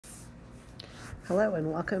Hello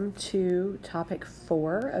and welcome to topic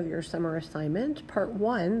 4 of your summer assignment, part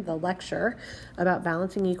 1, the lecture about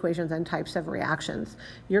balancing equations and types of reactions.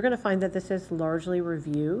 You're going to find that this is largely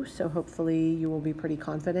review, so hopefully you will be pretty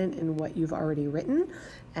confident in what you've already written,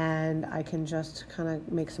 and I can just kind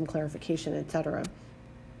of make some clarification, etc.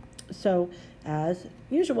 So as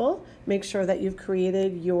usual, make sure that you've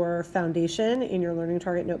created your foundation in your Learning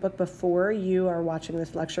Target notebook before you are watching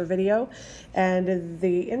this lecture video. And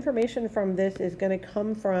the information from this is going to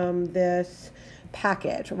come from this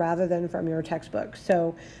packet rather than from your textbook.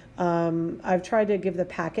 So I've tried to give the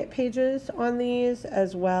packet pages on these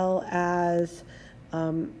as well as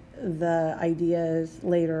the ideas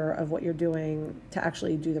later of what you're doing to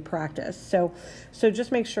actually do the practice. So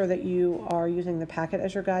just make sure that you are using the packet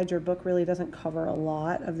as your guide. Your book really doesn't cover a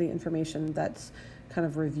lot of the information that's kind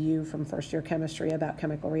of review from first year chemistry about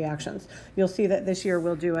chemical reactions. You'll see that this year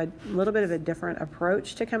we'll do a little bit of a different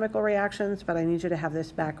approach to chemical reactions, but I need you to have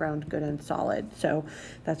this background good and solid. So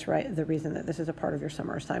that's right, the reason that this is a part of your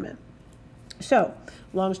summer assignment. So,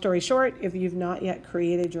 long story short, if you've not yet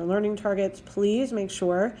created your learning targets, please make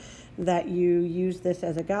sure that you use this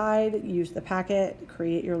as a guide, use the packet,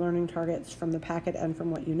 create your learning targets from the packet and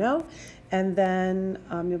from what you know, and then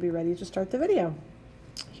you'll be ready to start the video.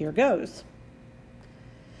 Here goes.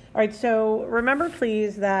 All right, so remember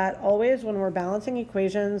please that always when we're balancing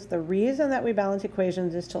equations, the reason that we balance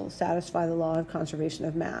equations is to satisfy the law of conservation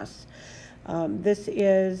of mass. This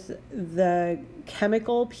is the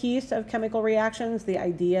chemical piece of chemical reactions, the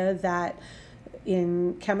idea that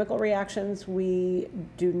in chemical reactions we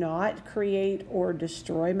do not create or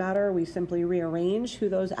destroy matter, we simply rearrange who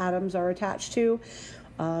those atoms are attached to.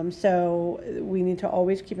 So we need to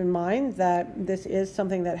always keep in mind that this is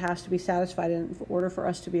something that has to be satisfied in order for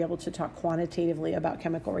us to be able to talk quantitatively about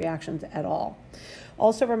chemical reactions at all.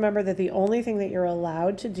 Also remember that the only thing that you're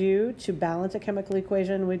allowed to do to balance a chemical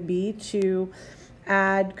equation would be to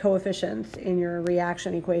add coefficients in your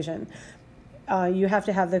reaction equation. You have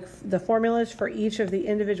to have the formulas for each of the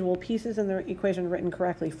individual pieces in the equation written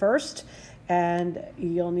correctly first, and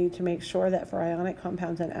you'll need to make sure that for ionic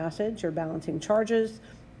compounds and acids, you're balancing charges,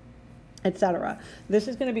 etc. This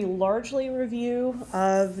is going to be largely review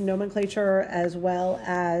of nomenclature as well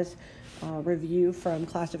as review from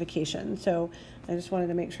classification. So I just wanted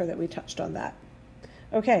to make sure that we touched on that.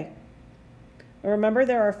 Okay. Remember,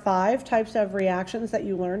 there are 5 types of reactions that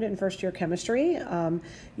you learned in first year chemistry.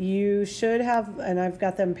 You should have, and I've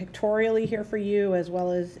got them pictorially here for you, as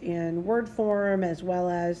well as in word form, as well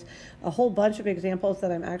as a whole bunch of examples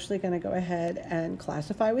that I'm actually going to go ahead and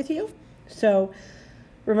classify with you. So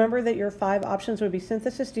remember that your 5 options would be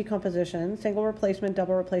synthesis, decomposition, single replacement,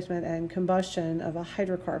 double replacement, and combustion of a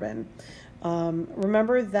hydrocarbon.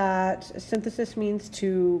 Remember that synthesis means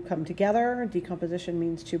to come together, decomposition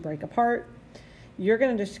means to break apart. You're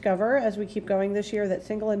going to discover as we keep going this year that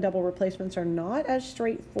single and double replacements are not as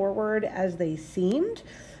straightforward as they seemed,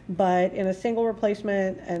 but in a single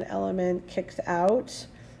replacement, an element kicks out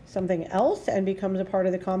something else and becomes a part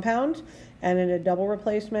of the compound, and in a double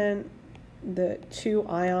replacement, the 2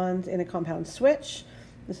 ions in a compound switch.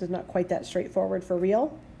 This is not quite that straightforward for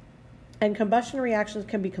real. And combustion reactions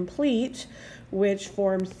can be complete, which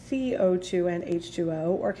forms CO2 and H2O,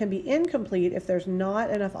 or can be incomplete if there's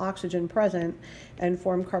not enough oxygen present and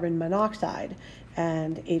form carbon monoxide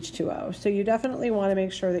and H2O. So you definitely want to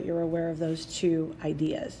make sure that you're aware of those 2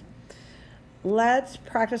 ideas. Let's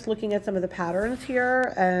practice looking at some of the patterns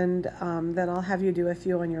here, and then I'll have you do a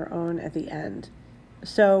few on your own at the end.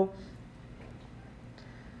 So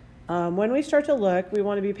when we start to look, we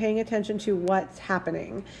want to be paying attention to what's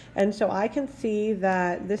happening. And so I can see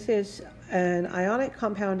that this is an ionic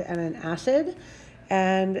compound and an acid,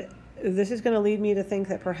 and this is going to lead me to think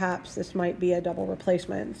that perhaps this might be a double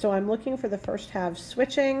replacement. So I'm looking for the first half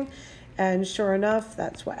switching, and sure enough,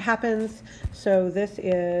 that's what happens. So this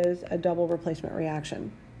is a double replacement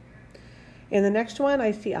reaction. In the next one,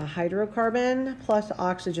 I see a hydrocarbon plus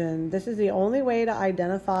oxygen. This is the only way to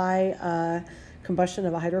identify combustion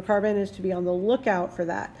of a hydrocarbon is to be on the lookout for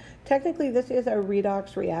that. Technically, this is a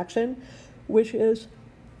redox reaction, which is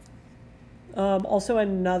also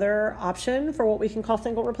another option for what we can call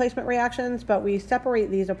single replacement reactions, but we separate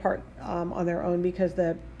these apart on their own because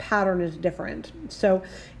the pattern is different. So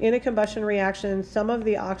in a combustion reaction, some of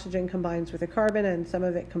the oxygen combines with a carbon and some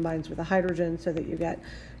of it combines with a hydrogen so that you get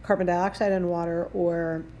carbon dioxide and water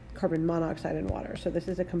or carbon monoxide and water. So this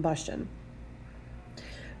is a combustion.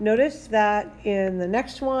 Notice that in the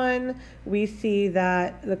next one, we see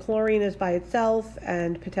that the chlorine is by itself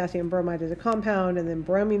and potassium bromide is a compound, and then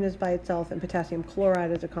bromine is by itself and potassium chloride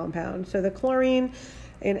is a compound. So the chlorine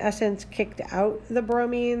in essence kicked out the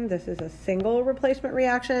bromine. This is a single replacement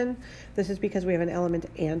reaction. This is because we have an element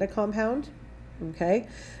and a compound, okay?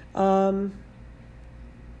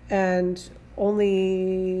 And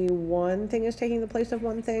only one thing is taking the place of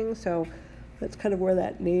one thing, so that's kind of where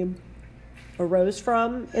that name arose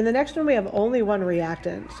from. In the next one, we have only one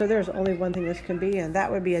reactant, so there's only one thing this can be, and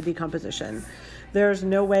that would be a decomposition. There's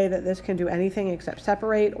no way that this can do anything except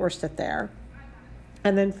separate or sit there.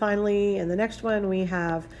 And then finally, in the next one, we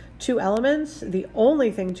have two elements. The only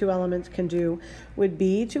thing two elements can do would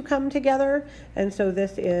be to come together, and so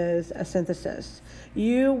this is a synthesis.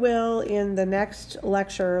 You will, in the next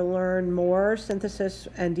lecture, learn more synthesis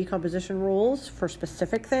and decomposition rules for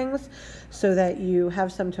specific things so that you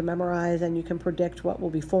have some to memorize and you can predict what will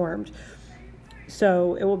be formed.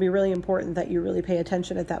 So it will be really important that you really pay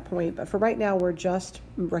attention at that point, but for right now, we're just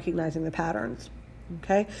recognizing the patterns.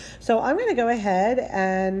 Okay, so I'm going to go ahead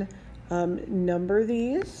and number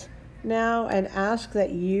these now and ask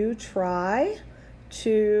that you try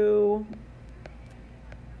to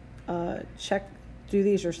do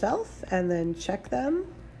these yourself and then check them.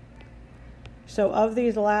 So of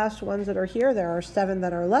these last ones that are here, there are 7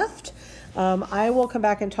 that are left. I will come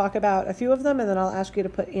back and talk about a few of them, and then I'll ask you to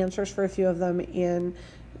put answers for a few of them in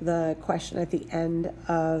the question at the end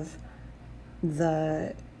of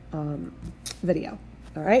the video.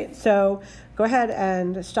 All right, so go ahead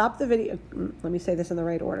and stop the video. Let me say this in the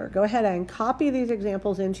right order. Go ahead and copy these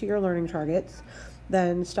examples into your learning targets.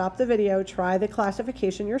 Then stop the video, try the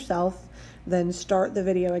classification yourself, then start the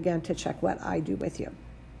video again to check what I do with you.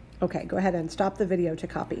 Okay, go ahead and stop the video to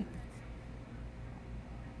copy.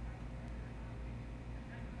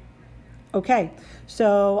 Okay,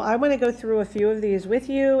 so I want to go through a few of these with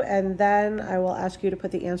you, and then I will ask you to put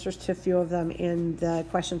the answers to a few of them in the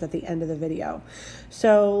questions at the end of the video.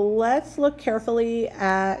 So let's look carefully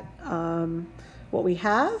at what we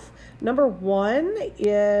have. Number 1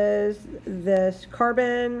 is this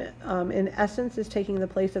carbon, in essence, is taking the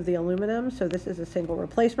place of the aluminum. So this is a single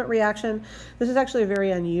replacement reaction. This is actually a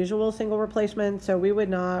very unusual single replacement, so we would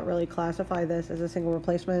not really classify this as a single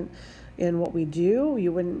replacement in what we do.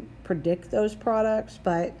 You wouldn't predict those products,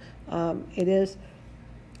 but it is,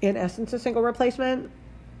 in essence, a single replacement.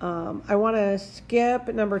 I want to skip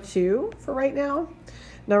number 2 for right now.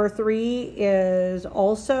 Number 3 is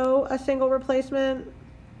also a single replacement.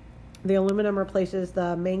 The aluminum replaces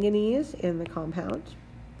the manganese in the compound.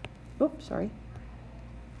 Oops, sorry.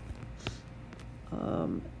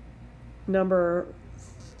 Number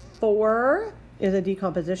 4 is a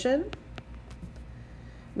decomposition.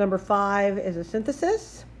 Number 5 is a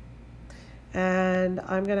synthesis. And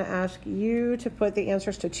I'm going to ask you to put the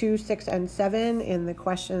answers to 2, 6, and 7 in the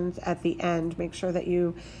questions at the end. Make sure that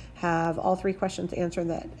you have all 3 questions answered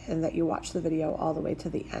and that you watch the video all the way to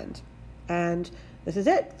the end. And this is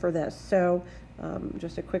it for this. So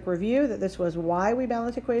just a quick review that this was why we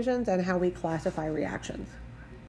balance equations and how we classify reactions.